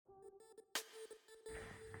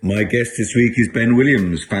My guest this week is Ben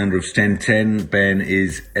Williams, founder of STEN10. Ben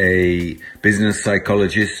is a business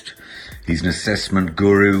psychologist. He's an assessment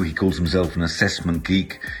guru. He calls himself an assessment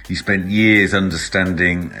geek. He spent years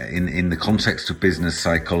understanding in the context of business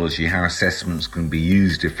psychology how assessments can be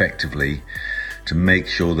used effectively to make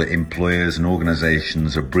sure that employers and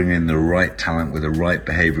organizations are bringing the right talent with the right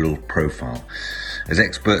behavioral profile. As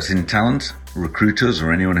experts in talent, recruiters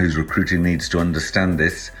or anyone who's recruiting needs to understand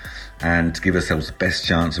this and to give ourselves the best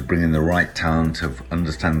chance of bringing the right talent, of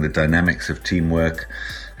understanding the dynamics of teamwork.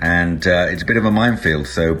 And it's a bit of a minefield,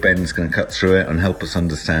 so Ben's going to cut through it and help us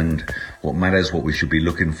understand what matters, what we should be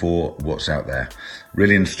looking for, what's out there.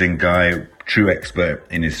 Really interesting guy, true expert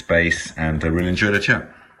in his space, and I really enjoyed the chat.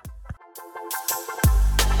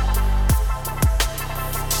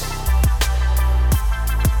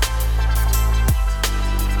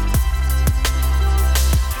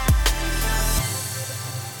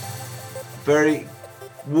 Very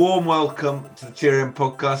warm welcome to the TRN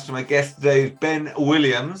Podcast. My guest today is Ben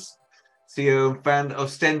Williams, CEO and founder of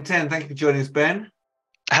STEN10. Thank you for joining us, Ben.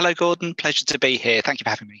 Hello, Gordon. Pleasure to be here. Thank you for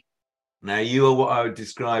having me. Now, you are what I would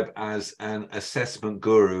describe as an assessment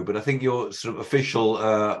guru, but I think your sort of official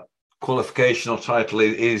qualificational title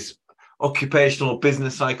is occupational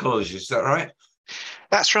business psychologist. Is that right?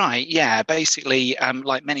 That's right. Yeah. Basically,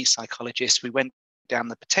 like many psychologists, we went down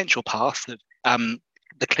the potential path of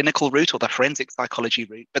the clinical route or the forensic psychology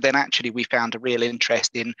route, but then actually we found a real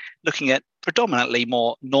interest in looking at predominantly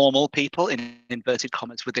more normal people in inverted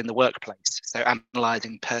commas within the workplace. So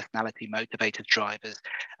analysing personality, motivators, drivers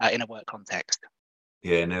in a work context.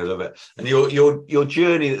 Yeah, no, love it. And your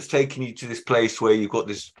journey that's taken you to this place where you've got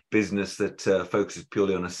this business that focuses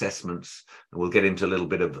purely on assessments, and we'll get into a little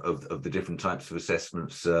bit of the different types of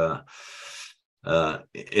assessments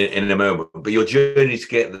in a moment, but your journey to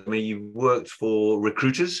get them, I mean, you worked for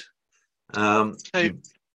recruiters. Yeah,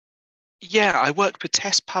 I work for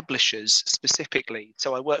test publishers specifically.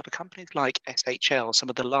 So I work for companies like SHL, some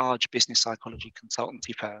of the large business psychology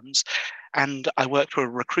consultancy firms, and I worked for a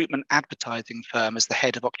recruitment advertising firm as the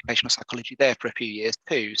head of occupational psychology there for a few years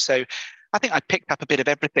too. So I think I picked up a bit of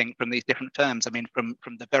everything from these different firms. I mean, from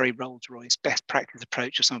the very Rolls-Royce best practice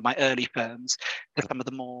approach of some of my early firms to some of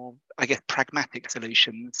the more, I guess, pragmatic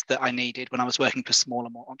solutions that I needed when I was working for smaller,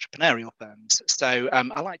 more entrepreneurial firms. So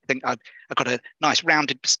I like to think I've got a nice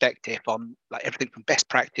rounded perspective on like everything from best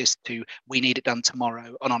practice to we need it done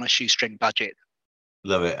tomorrow and on a shoestring budget.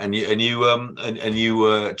 Love it. And you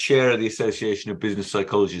were chair of the Association of Business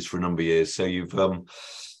Psychologists for a number of years. So you're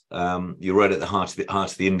right at the heart of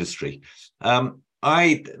the industry. The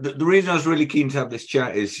reason I was really keen to have this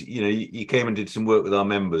chat is, you came and did some work with our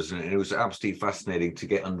members, and it was absolutely fascinating to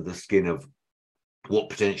get under the skin of what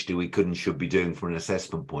potentially we could and should be doing from an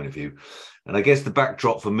assessment point of view. And I guess the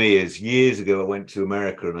backdrop for me is years ago, I went to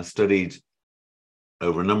America and I studied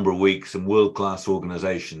over a number of weeks some world-class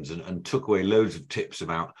organizations and took away loads of tips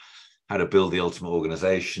about how to build the ultimate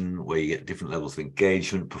organization, where you get different levels of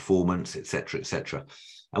engagement, performance, etc., etc.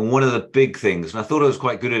 And one of the big things, and I thought I was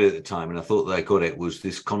quite good at it at the time, and I thought that I got it, was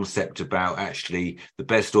this concept about actually the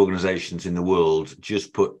best organizations in the world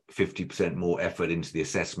just put 50% more effort into the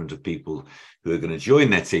assessment of people who are going to join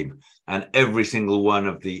their team. And every single one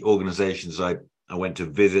of the organizations I went to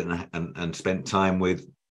visit and spent time with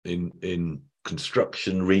in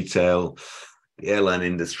construction, retail, the airline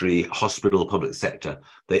industry, hospital, public sector,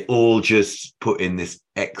 they all just put in this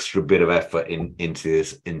extra bit of effort into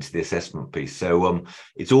the assessment piece. So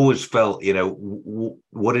it's always felt,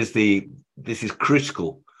 this is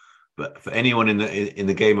critical, but for anyone in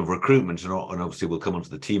the game of recruitment, and obviously we'll come on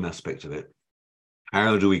to the team aspect of it.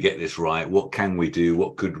 How do we get this right? What can we do?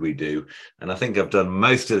 What could we do? And I think I've done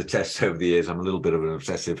most of the tests over the years. I'm a little bit of an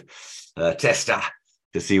obsessive tester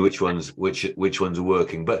to see which ones are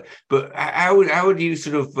working. But how would you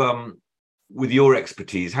sort of, with your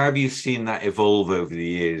expertise, how have you seen that evolve over the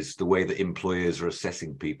years? The way that employers are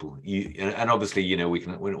assessing people, and obviously,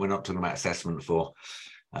 we're not talking about assessment for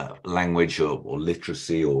language or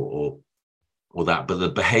literacy or that, but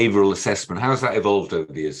the behavioural assessment. How has that evolved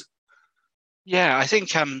over the years? Yeah, I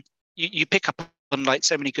think you pick up on like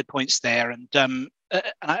so many good points there, and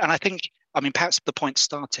I think, I mean, perhaps the point to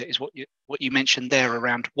start it is what you mentioned there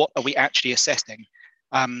around what are we actually assessing.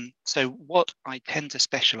 So what I tend to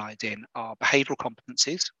specialize in are behavioral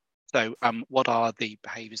competencies. So what are the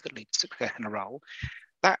behaviors that lead to success in a role?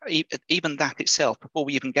 That even that itself, before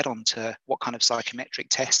we even get on to what kind of psychometric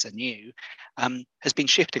tests are new, has been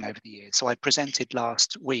shifting over the years. So I presented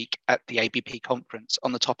last week at the ABP conference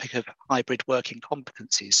on the topic of hybrid working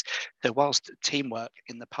competencies. So whilst teamwork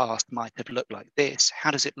in the past might have looked like this,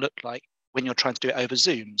 how does it look like when you're trying to do it over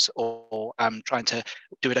Zooms or trying to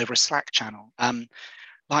do it over a Slack channel.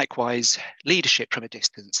 Likewise, leadership from a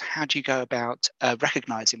distance. How do you go about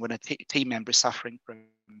recognizing when a team member is suffering from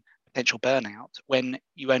potential burnout when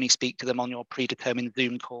you only speak to them on your predetermined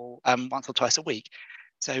Zoom call once or twice a week?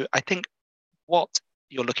 So I think what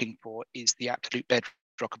you're looking for is the absolute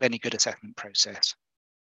bedrock of any good assessment process.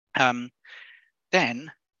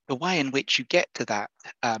 Then the way in which you get to that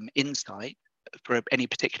insight for any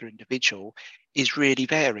particular individual is really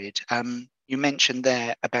varied. You mentioned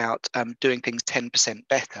there about doing things 10%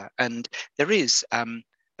 better, and there is,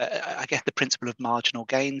 I guess, the principle of marginal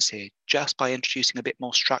gains here. Just by introducing a bit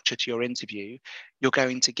more structure to your interview, you're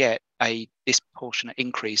going to get a disproportionate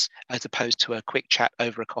increase as opposed to a quick chat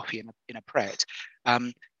over a coffee in a Pret.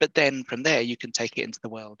 But then from there, you can take it into the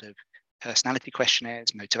world of personality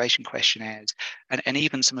questionnaires, motivation questionnaires, and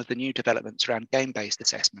even some of the new developments around game-based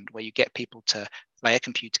assessment, where you get people to play a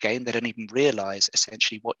computer game. They don't even realize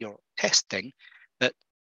essentially what you're testing, but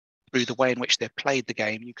through the way in which they've played the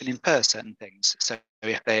game, you can infer certain things. So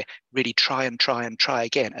if they really try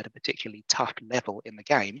again at a particularly tough level in the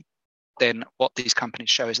game, then what these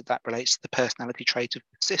companies show is that relates to the personality trait of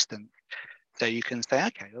persistence. So you can say,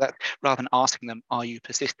 okay, well, that, rather than asking them, are you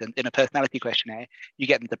persistent in a personality questionnaire, you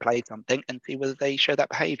get them to play something and see whether they show that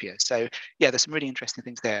behavior. So yeah, there's some really interesting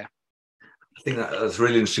things there. I think that's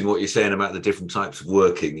really interesting what you're saying about the different types of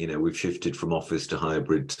working. You know, we've shifted from office to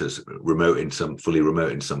hybrid to remote fully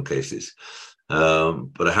remote in some cases.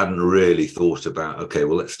 But I hadn't really thought about, okay,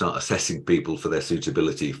 well, let's start assessing people for their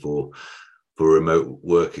suitability for remote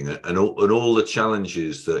working and all the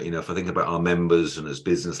challenges that, you know, if I think about our members and as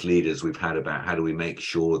business leaders we've had about how do we make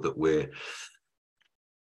sure that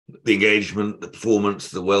the engagement, the performance,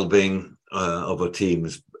 the well-being of our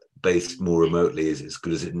teams based more remotely is as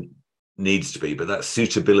good as it needs to be. But that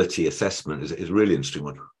suitability assessment is a really interesting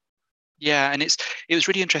one. Yeah, and it was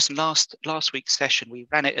really interesting. Last week's session, we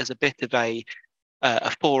ran it as a bit of a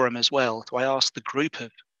forum as well. So I asked the group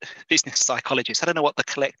of business psychologists. I don't know what the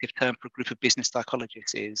collective term for a group of business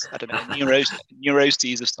psychologists is. I don't know,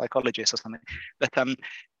 neuroses of psychologists or something.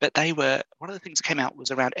 But they were, one of the things that came out was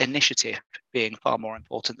around initiative being far more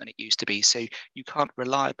important than it used to be. So you can't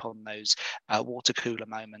rely upon those water cooler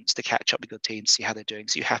moments to catch up with your team, see how they're doing.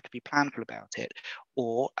 So you have to be planful about it,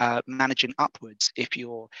 or managing upwards. If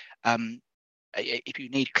you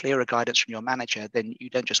need clearer guidance from your manager, then you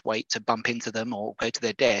don't just wait to bump into them or go to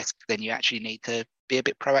their desk. Then you actually need to be a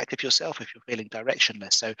bit proactive yourself if you're feeling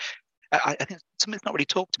directionless. So I think something that's not really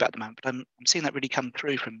talked about at the moment, but I'm seeing that really come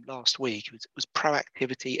through from last week. It was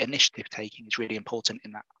proactivity, initiative taking is really important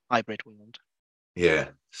in that hybrid world. Yeah,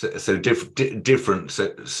 so different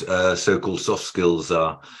so-called soft skills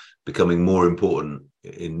are becoming more important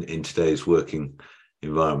in today's working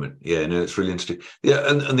environment. Yeah, no, it's really interesting. Yeah,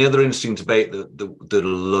 and the other interesting debate that a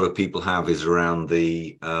lot of people have is around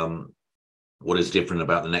the what is different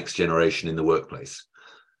about the next generation in the workplace.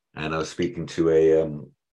 And I was speaking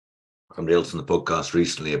to somebody else on the podcast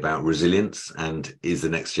recently about resilience, and is the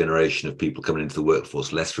next generation of people coming into the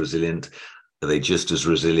workforce less resilient? Are they just as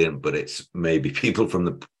resilient, but it's maybe people from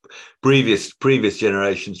the previous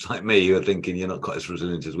generations like me who are thinking you're not quite as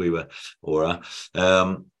resilient as we were or are.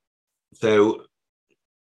 So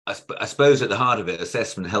I suppose at the heart of it,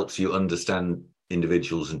 assessment helps you understand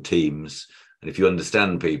individuals and teams. And if you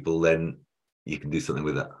understand people, then you can do something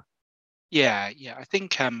with that. Yeah. I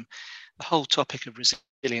think the whole topic of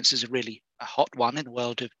resilience is a hot one in the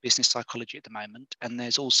world of business psychology at the moment. And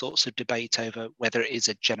there's all sorts of debate over whether it is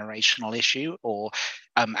a generational issue or,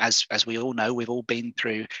 as we all know, we've all been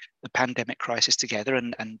through the pandemic crisis together,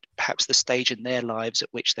 and perhaps the stage in their lives at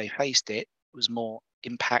which they faced it was more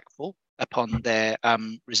impactful upon their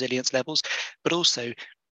resilience levels. But also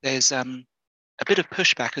there's a bit of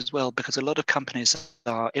pushback as well, because a lot of companies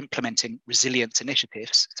are implementing resilience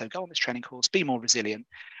initiatives. So go on this training course, be more resilient,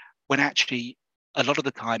 when actually a lot of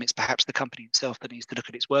the time it's perhaps the company itself that needs to look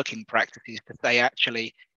at its working practices to say,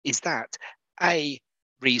 actually, is that A,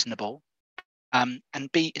 reasonable? And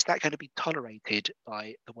B, is that going to be tolerated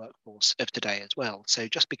by the workforce of today as well? So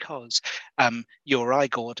just because you or I,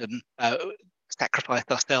 Gordon, sacrificed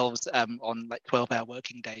ourselves on like 12-hour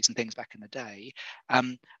working days and things back in the day,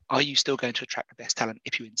 are you still going to attract the best talent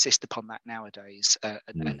if you insist upon that nowadays?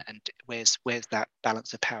 And where's that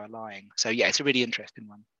balance of power lying? So yeah, it's a really interesting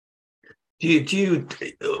one. Do you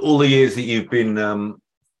all the years that you've been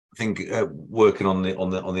working on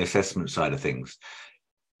the assessment side of things,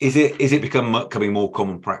 is it becoming more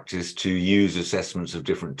common practice to use assessments of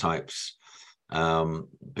different types?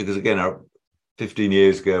 Because again, 15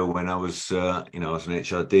 years ago, when I was I was an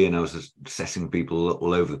HRD and I was assessing people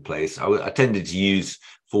all over the place, I tended to use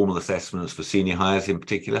formal assessments for senior hires in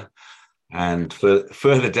particular. And for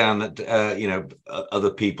further down that,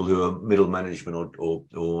 other people who are middle management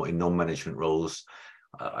or in non-management roles,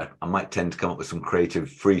 I might tend to come up with some creative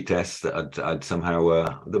free tests that I'd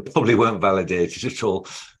somehow that probably weren't validated at all,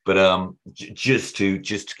 but just to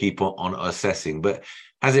keep on assessing. But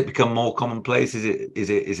has it become more commonplace? Is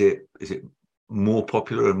it more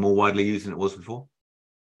popular and more widely used than it was before?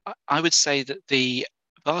 I would say that the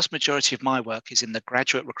vast majority of my work is in the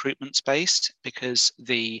graduate recruitment space, because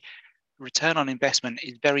the return on investment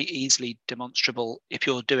is very easily demonstrable if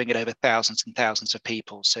you're doing it over thousands and thousands of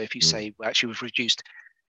people. So if you say, well, actually, we've reduced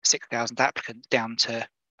 6,000 applicants down to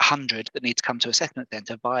 100 that need to come to assessment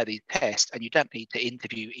centre via these tests, and you don't need to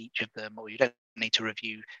interview each of them, or you don't need to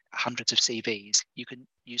review hundreds of CVs. You can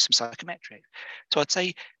use some psychometrics. So I'd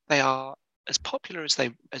say they are as popular as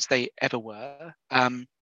they ever were.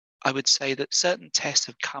 I would say that certain tests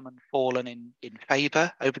have come and fallen in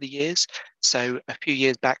favour over the years. So a few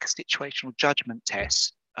years back, situational judgment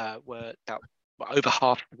tests were over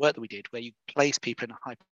half of the work that we did, where you place people in a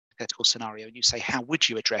hypothetical scenario and you say, how would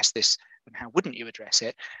you address this and how wouldn't you address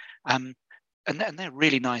it? And they're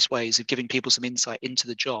really nice ways of giving people some insight into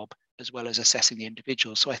the job as well as assessing the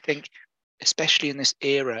individual. So I think, especially in this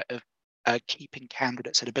era of keeping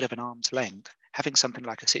candidates at a bit of an arm's length, having something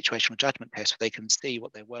like a situational judgment test where they can see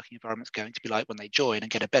what their working environment's going to be like when they join and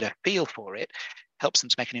get a better feel for it, helps them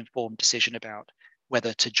to make an informed decision about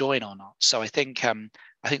whether to join or not. So I think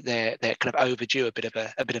they're kind of overdue a bit of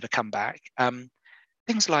a comeback.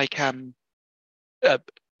 Things like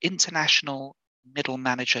international middle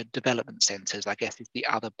manager development centres, I guess, is the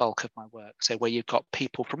other bulk of my work. So where you've got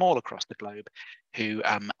people from all across the globe who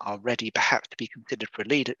are ready perhaps to be considered for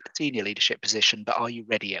a senior leadership position, but are you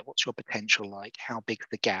ready yet? What's your potential like? How big's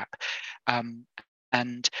the gap? And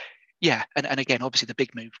again, obviously the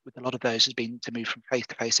big move with a lot of those has been to move from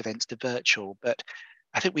face-to-face events to virtual. But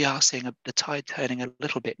I think we are seeing the tide turning a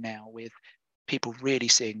little bit now, with people really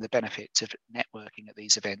seeing the benefits of networking at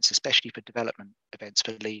these events, especially for development events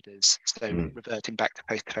for leaders. So reverting back to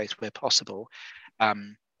face-to-face where possible.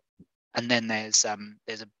 And then there's a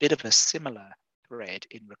bit of a similar thread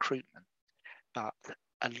in recruitment, but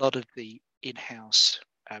a lot of the in-house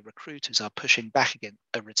recruiters are pushing back against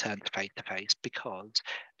a return to face-to-face because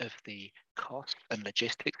of the cost and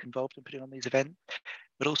logistics involved in putting on these events,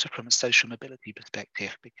 but also from a social mobility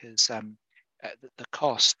perspective, because the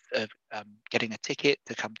cost of getting a ticket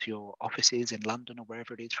to come to your offices in London or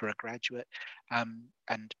wherever it is for a graduate,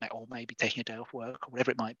 or maybe taking a day off work or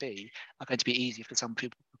whatever it might be, are going to be easier for some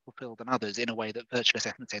people to fulfill than others, in a way that virtual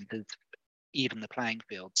assessment centres even the playing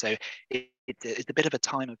field. So it's a bit of a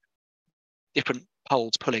time of different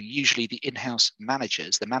poles pulling. Usually the in-house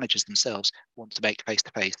managers, the managers themselves, want to make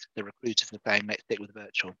face-to-face. The recruiters are saying, let's stick with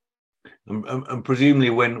virtual. And presumably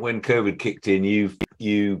when COVID kicked in,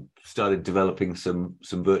 you started developing some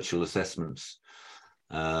virtual assessments.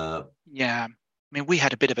 Yeah, I mean, we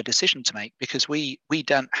had a bit of a decision to make, because we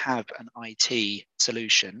don't have an IT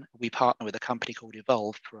solution. We partner with a company called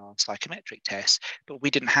Evolve for our psychometric tests, but we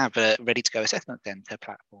didn't have a ready-to-go assessment center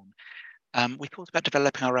platform. We thought about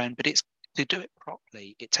developing our own, but to do it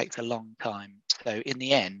properly, it takes a long time. So in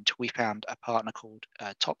the end, we found a partner called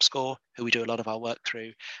TopScore, who we do a lot of our work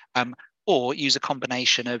through, or use a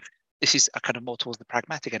combination of, this is a kind of more towards the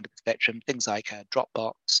pragmatic end of the spectrum, things like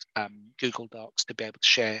Dropbox, Google Docs, to be able to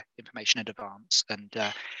share information in advance. And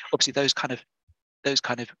obviously those kind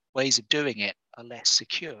of ways of doing it are less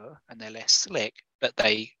secure and they're less slick, but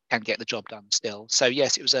they can get the job done still. So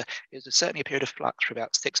yes, it was certainly a period of flux for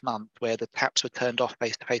about 6 months, where the taps were turned off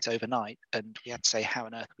face-to-face overnight, and we had to say, how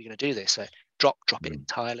on earth are we going to do this? So drop it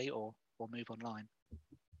entirely, or move online.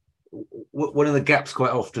 One of the gaps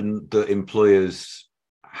quite often that employers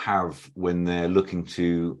have when they're looking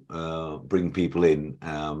to bring people in,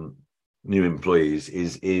 new employees,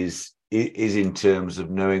 is in terms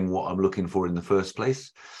of knowing what I'm looking for in the first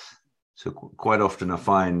place. So quite often I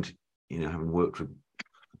find, having worked with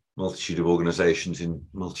multitude of organizations in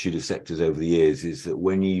multitude of sectors over the years, is that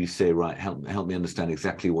when you say, right, help me understand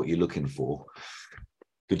exactly what you're looking for,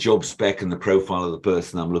 the job spec and the profile of the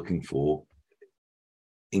person I'm looking for,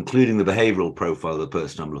 including the behavioural profile of the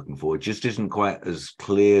person I'm looking for, it just isn't quite as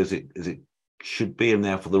clear as it should be, and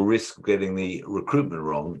therefore the risk of getting the recruitment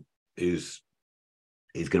wrong is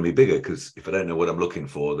going to be bigger, because if I don't know what I'm looking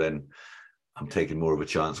for, then I'm taking more of a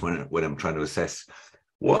chance when I'm trying to assess.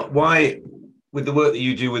 Why, with the work that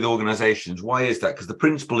you do with organisations, why is that? Because the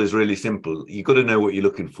principle is really simple. You've got to know what you're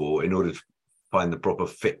looking for in order to find the proper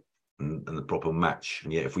fit and the proper match.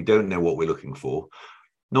 And yet, if we don't know what we're looking for,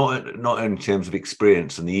 not in terms of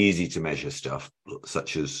experience and the easy to measure stuff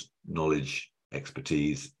such as knowledge,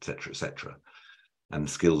 expertise, etc., and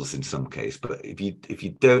skills in some case. But if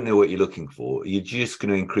you don't know what you're looking for, you're just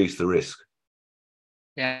going to increase the risk.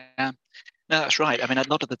 Yeah, no, that's right. I mean, a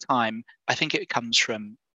lot of the time, I think it comes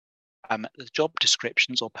from the job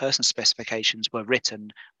descriptions or person specifications were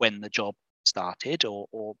written when the job started,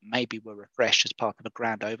 or maybe were refreshed as part of a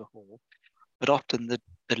grand overhaul. But often the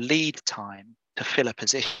lead time to fill a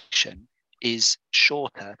position is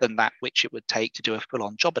shorter than that which it would take to do a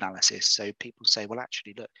full-on job analysis. So people say, well,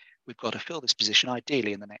 actually, look, we've got to fill this position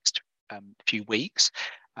ideally in the next few weeks.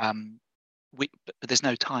 But there's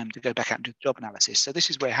no time to go back out and do the job analysis. So this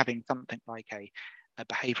is where having something like a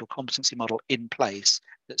behavioural competency model in place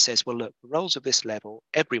that says, well, look, the roles of this level,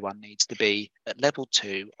 everyone needs to be at level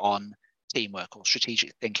 2 on teamwork or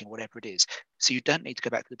strategic thinking, whatever it is. So you don't need to go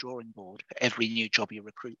back to the drawing board for every new job you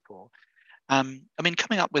recruit for. I mean,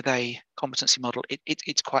 coming up with a competency model,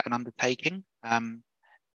 it's quite an undertaking,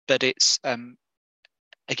 but it's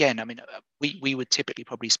again, I mean, we would typically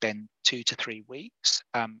probably spend 2 to 3 weeks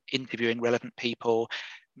interviewing relevant people,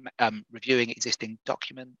 reviewing existing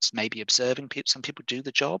documents, maybe observing people. Some people do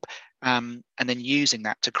the job, and then using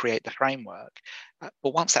that to create the framework.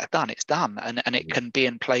 But once that's done, it's done, and it can be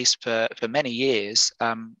in place for many years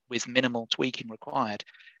with minimal tweaking required.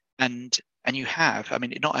 And you have, I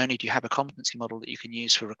mean, not only do you have a competency model that you can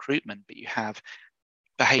use for recruitment, but you have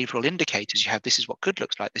behavioral indicators. You have, this is what good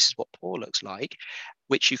looks like, this is what poor looks like,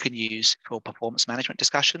 which you can use for performance management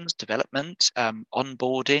discussions, development,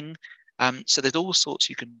 onboarding. So there's all sorts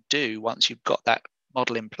you can do once you've got that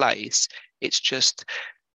model in place. It's just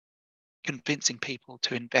convincing people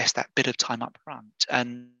to invest that bit of time up front.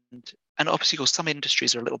 And obviously, of course, some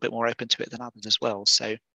industries are a little bit more open to it than others as well.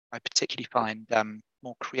 So I particularly find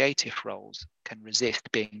more creative roles can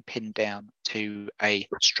resist being pinned down to a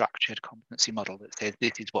structured competency model that says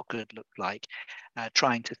this is what good looks like.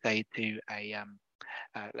 Trying to say to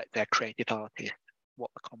like their creative artist what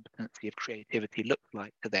the competency of creativity looks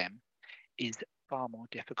like to them is far more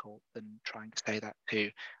difficult than trying to say that to,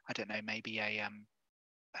 I don't know, maybe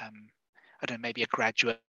maybe a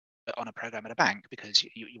graduate on a program at a bank, because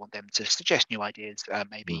you want them to suggest new ideas,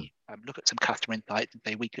 maybe look at some customer insights and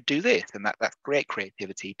say we could do this, and that's great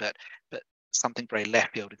creativity, but something very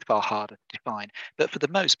left field is far harder to define. But for the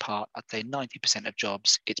most part, I'd say 90% of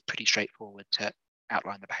jobs, it's pretty straightforward to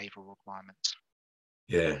outline the behavioural requirements.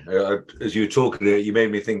 Yeah, as you were talking, you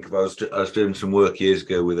made me think of I was doing some work years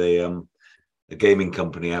ago with a gaming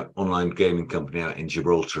company online gaming company out in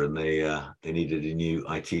Gibraltar, and they needed a new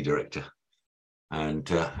IT director. And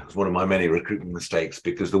it was one of my many recruitment mistakes,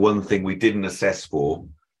 because the one thing we didn't assess for,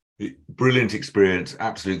 brilliant experience,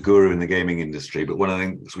 absolute guru in the gaming industry, but one of the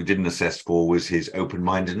things we didn't assess for was his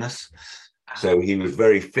open-mindedness. So he was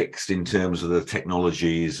very fixed in terms of the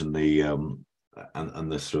technologies and the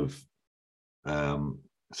and the sort of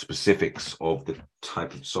specifics of the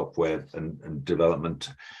type of software and development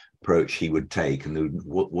approach he would take, and there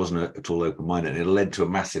wasn't at all open-minded. It led to a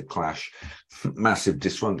massive clash, massive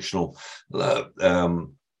dysfunctional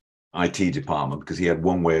IT department, because he had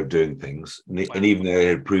one way of doing things, and even though he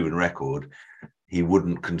had a proven record, he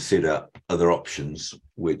wouldn't consider other options,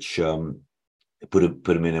 which put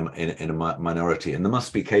him in a minority. And there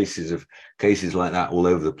must be cases like that all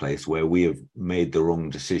over the place, where we have made the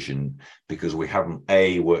wrong decision because we haven't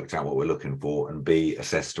A, worked out what we're looking for, and B,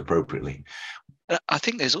 assessed appropriately. I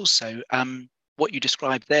think there's also what you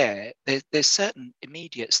described there. There's certain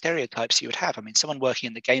immediate stereotypes you would have. I mean, someone working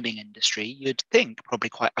in the gaming industry, you'd think probably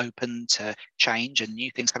quite open to change and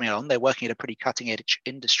new things coming along. They're working in a pretty cutting edge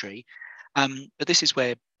industry. But this is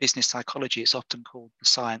where business psychology is often called the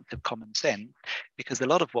science of common sense, because a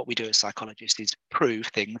lot of what we do as psychologists is prove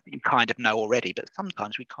things that you kind of know already, but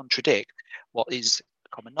sometimes we contradict what is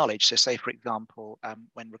common knowledge. So say, for example,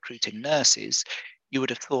 when recruiting nurses, you would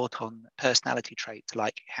have thought on personality traits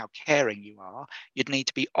like how caring you are, you'd need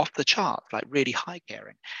to be off the chart, like really high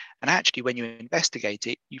caring. And actually, when you investigate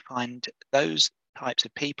it, you find those types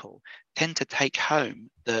of people tend to take home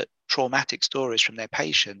the traumatic stories from their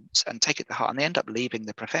patients and take it to heart, and they end up leaving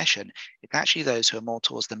the profession. It's actually those who are more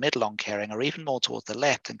towards the middle on caring, or even more towards the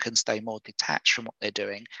left and can stay more detached from what they're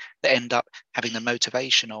doing, that end up having the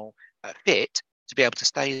motivational fit to be able to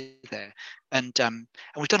stay there. And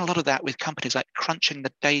we've done a lot of that with companies, like crunching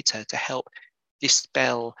the data to help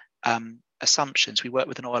dispel assumptions. We work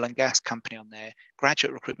with an oil and gas company on their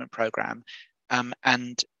graduate recruitment program,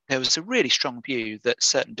 and there was a really strong view that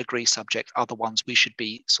certain degree subjects are the ones we should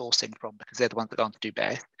be sourcing from, because they're the ones that are going to do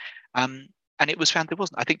best. And it was found there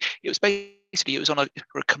wasn't. I think it was basically, it was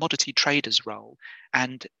for a commodity trader's role,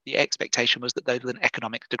 and the expectation was that those with an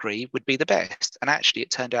economics degree would be the best. And actually,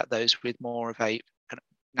 it turned out those with more of a kind of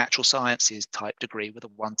natural sciences type degree were the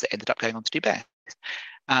ones that ended up going on to do best.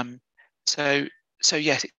 test. So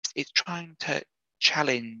yes, it's trying to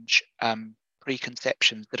challenge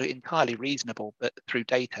preconceptions that are entirely reasonable, but through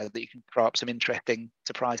data that you can throw up some interesting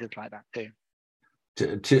surprises like that too.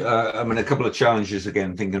 I mean, a couple of challenges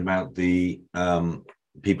again, thinking about the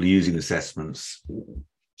people using assessments.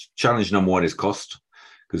 Challenge number one is cost,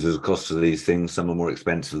 because there's a cost to these things. Some are more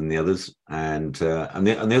expensive than the others, and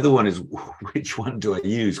the other one is which one do I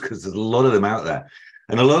use? Because there's a lot of them out there,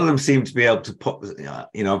 and a lot of them seem to be able to pop.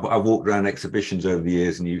 You know, I've walked around exhibitions over the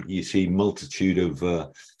years, and you see multitude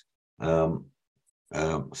of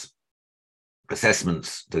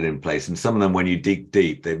assessments that are in place, and some of them, when you dig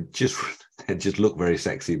deep, they just look very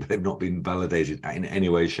sexy, but they've not been validated in any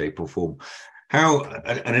way, shape, or form.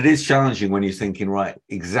 And it is challenging when you're thinking, right,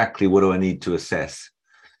 exactly what do I need to assess,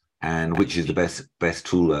 and which is the best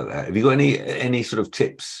tool out there. Have you got any sort of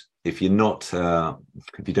tips if you're not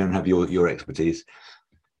if you don't have your expertise?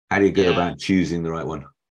 How do you go about choosing the right one?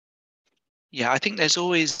 Yeah, I think there's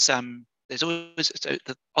always so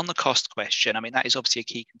on the cost question. I mean, that is obviously a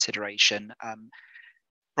key consideration.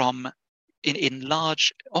 In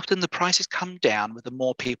large, often the prices come down with the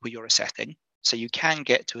more people you're assessing. So you can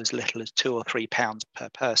get to as little as £2 or £3 per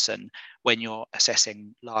person when you're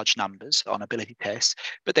assessing large numbers on ability tests.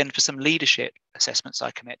 But then for some leadership assessment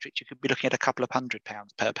psychometrics, you could be looking at a couple of £100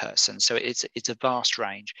 per person. So it's a vast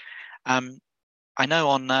range. I know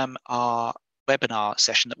on our webinar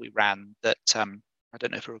session that we ran that I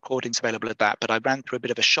don't know if a recording's available of that, but I ran through a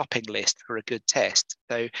bit of a shopping list for a good test.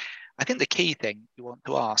 So I think the key thing you want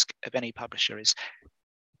to ask of any publisher is,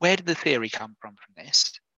 where did the theory come from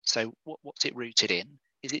this? So what's it rooted in?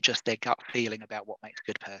 Is it just their gut feeling about what makes a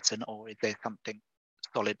good person, or is there something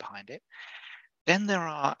solid behind it? Then there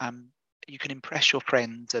are, you can impress your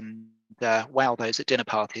friends and wow those at dinner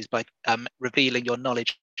parties by revealing your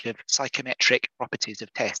knowledge of psychometric properties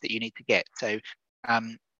of tests that you need to get. So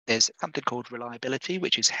there's something called reliability,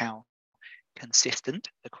 which is how consistent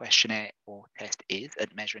the questionnaire or test is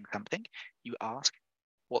at measuring something. You ask,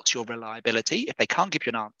 what's your reliability? If they can't give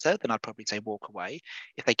you an answer, then I'd probably say walk away.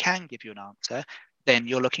 If they can give you an answer, then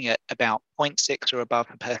you're looking at about 0.6 or above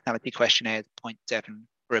for personality questionnaires, 0.7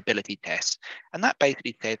 for ability tests. And that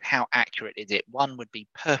basically says how accurate is it. 1 would be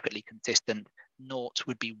perfectly consistent, 0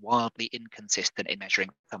 would be wildly inconsistent in measuring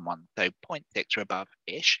someone. So 0.6 or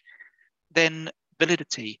above-ish. Then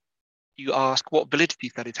validity. You ask, what validity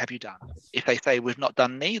studies have you done? If they say, we've not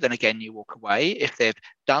done any, then again, you walk away. If they've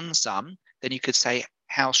done some, then you could say,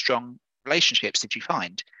 how strong relationships did you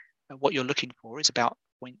find? And what you're looking for is about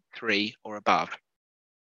 0.3 or above.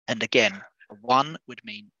 And again, a 1 would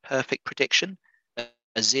mean perfect prediction.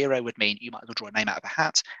 A 0 would mean you might as well draw a name out of a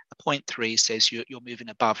hat. A 0.3 says you're moving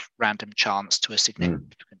above random chance to a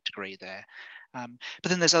significant degree there. But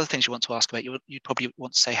then there's other things you want to ask about. You'd probably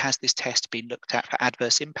want to say, has this test been looked at for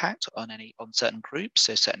adverse impact on certain groups,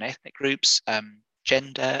 so certain ethnic groups,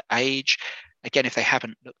 gender, age? Again, if they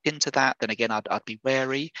haven't looked into that, then again, I'd be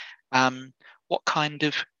wary. What kind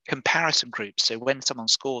of comparison groups? So when someone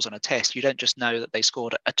scores on a test, you don't just know that they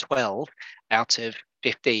scored a 12 out of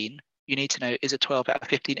 15. You need to know, is a 12 out of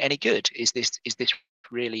 15 any good? Is this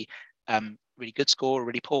really really good score or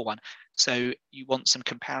really poor one? So you want some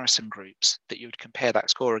comparison groups that you would compare that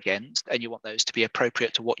score against, and you want those to be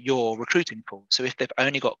appropriate to what you're recruiting for. So if they've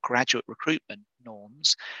only got graduate recruitment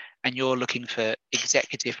norms and you're looking for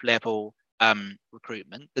executive level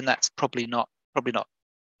recruitment, then that's probably not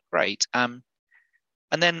great. And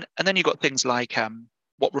then you've got things like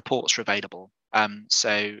what reports are available.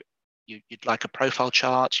 So you'd like a profile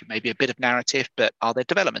chart, maybe a bit of narrative, but are there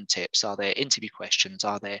development tips? Are there interview questions?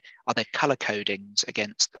 Are there color codings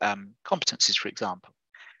against competencies, for example?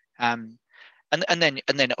 And then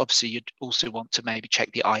obviously you'd also want to maybe check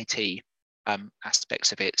the IT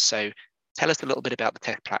aspects of it. So tell us a little bit about the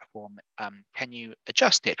test platform. Can you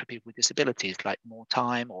adjust it for people with disabilities, like more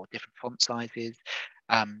time or different font sizes?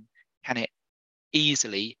 Can it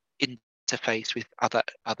easily interface with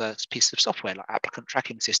other pieces of software like applicant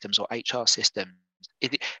tracking systems or HR systems?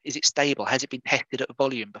 Is it stable? Has it been tested at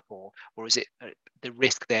volume before, or is it the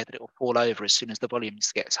risk there that it will fall over as soon as the volume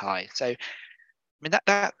gets high? So, I mean,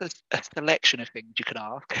 that's a selection of things you can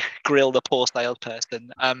ask. Grill the poor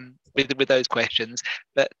salesperson with those questions,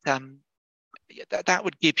 but that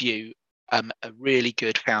would give you a really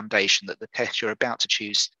good foundation that the test you're about to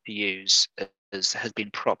choose to use has been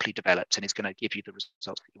properly developed and is going to give you the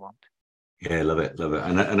results that you want. Yeah, love it.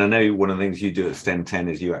 And I know one of the things you do at STEM 10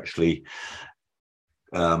 is you actually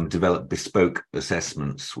develop bespoke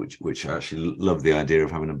assessments, which I actually love the idea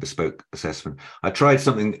of having a bespoke assessment. I tried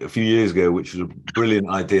something a few years ago, which was a brilliant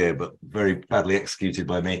idea, but very badly executed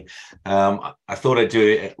by me. I thought I'd do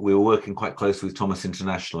it. We were working quite closely with Thomas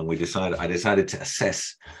International, and I decided to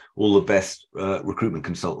assess all the best recruitment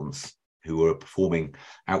consultants who were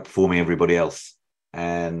outperforming everybody else,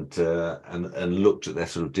 and looked at their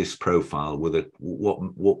sort of DISC profile, with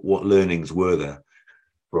what learnings were there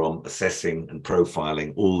from assessing and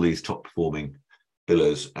profiling all these top performing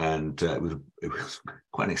billers. And it was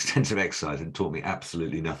quite an extensive exercise and taught me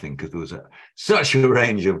absolutely nothing, because there was such a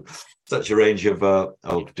range of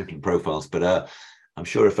different profiles. But I'm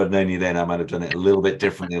sure if I'd known you then, I might have done it a little bit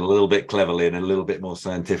differently, a little bit cleverly, and a little bit more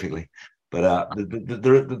scientifically. But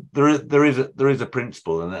there is a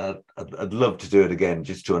principle, and I'd love to do it again,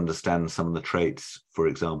 just to understand some of the traits, for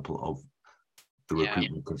example, of the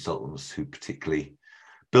recruitment consultants who particularly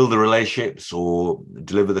build the relationships or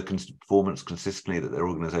deliver the performance consistently that their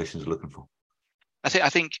organizations are looking for. I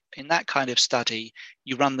think in that kind of study,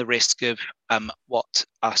 you run the risk of what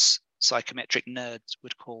us psychometric nerds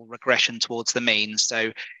would call regression towards the mean. So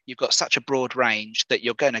you've got such a broad range that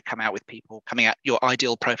you're going to come out with people coming out, your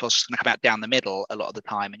ideal profile is just going to come out down the middle a lot of the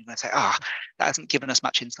time, and you're going to say, that hasn't given us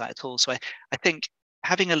much insight at all. So I think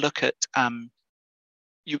having a look at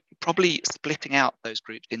you probably splitting out those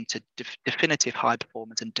groups into definitive high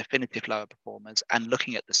performers and definitive lower performers, and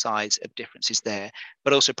looking at the size of differences there,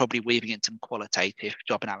 but also probably weaving in some qualitative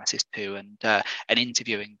job analysis too, and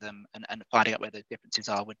interviewing them and finding out where those differences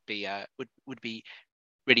are would be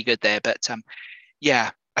really good there. But I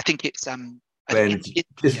think it's Ben,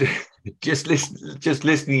 just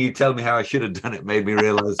listening you tell me how I should have done it made me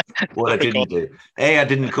realize what I didn't do. I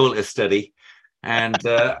didn't call it a study. And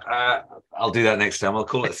I'll do that next time. I'll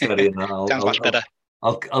call it a study, and sounds much better.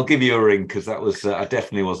 I'll give you a ring, because that was I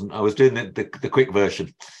definitely wasn't. I was doing the quick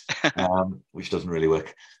version, which doesn't really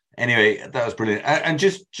work. Anyway, that was brilliant. And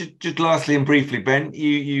just lastly and briefly, Ben,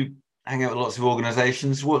 you hang out with lots of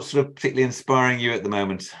organisations. What's sort of particularly inspiring you at the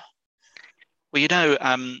moment? Well,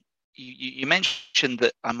 you mentioned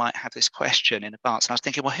that I might have this question in advance, and I was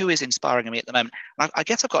thinking, well, who is inspiring me at the moment? And I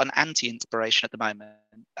guess I've got an anti-inspiration at the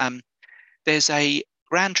moment. There's a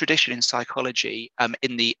grand tradition in psychology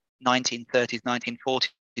in the 1930s,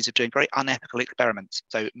 1940s of doing very unethical experiments.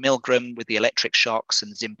 So Milgram with the electric shocks,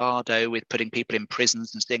 and Zimbardo with putting people in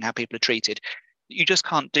prisons and seeing how people are treated. You just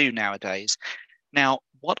can't do nowadays. Now,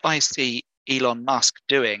 what I see Elon Musk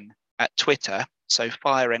doing at Twitter, so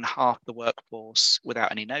firing half the workforce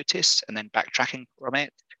without any notice and then backtracking from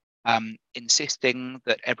it, insisting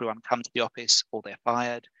that everyone come to the office or they're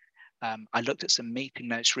fired. I looked at some meeting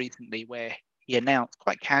notes recently where he announced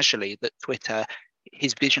quite casually that Twitter,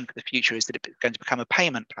 his vision for the future is that it's going to become a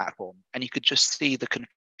payment platform. And you could just see the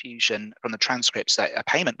confusion from the transcripts, that a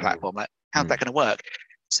payment platform, like how's that going to work?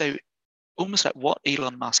 So almost like what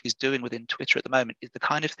Elon Musk is doing within Twitter at the moment is the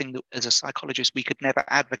kind of thing that as a psychologist, we could never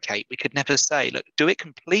advocate. We could never say, look, do it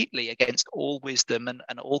completely against all wisdom and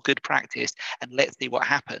all good practice, and let's see what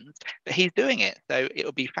happens. But he's doing it. So it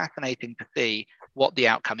will be fascinating to see what the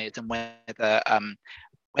outcome is, and whether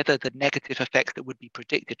the negative effects that would be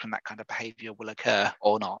predicted from that kind of behavior will occur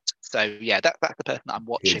or not. So that's the person that I'm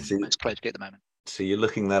watching most closely at the moment. So you're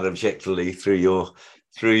looking at that objectively through your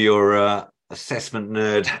assessment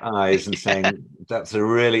nerd eyes and saying that's a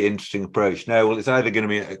really interesting approach. No, well, it's either going to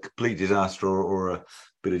be a complete disaster or a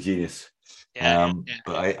bit of genius. But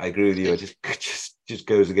I agree with you. It just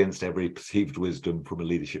goes against every perceived wisdom from a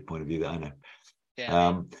leadership point of view that I know.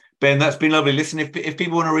 Ben, that's been lovely. Listen, if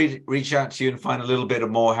people want to reach out to you and find a little bit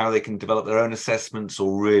more how they can develop their own assessments,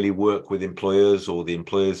 or really work with employers, or the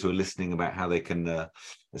employers who are listening about how they can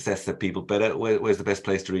assess their people better, where's the best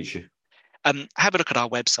place to reach you? Have a look at our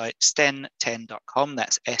website, sten10.com.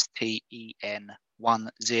 That's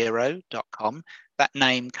STEN10.com. That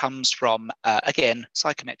name comes from, again,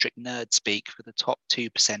 psychometric nerd speak for the top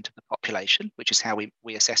 2% of the population, which is how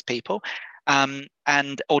we assess people.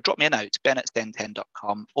 Or drop me a note,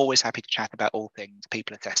 ben@sten10.com. Always happy to chat about all things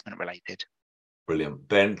people assessment related. Brilliant.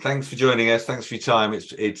 Ben, thanks for joining us. Thanks for your time.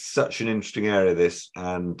 It's such an interesting area, this,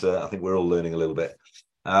 and I think we're all learning a little bit.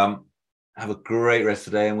 Have a great rest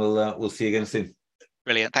of the day, and we'll see you again soon.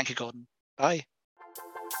 Brilliant. Thank you, Gordon. Bye.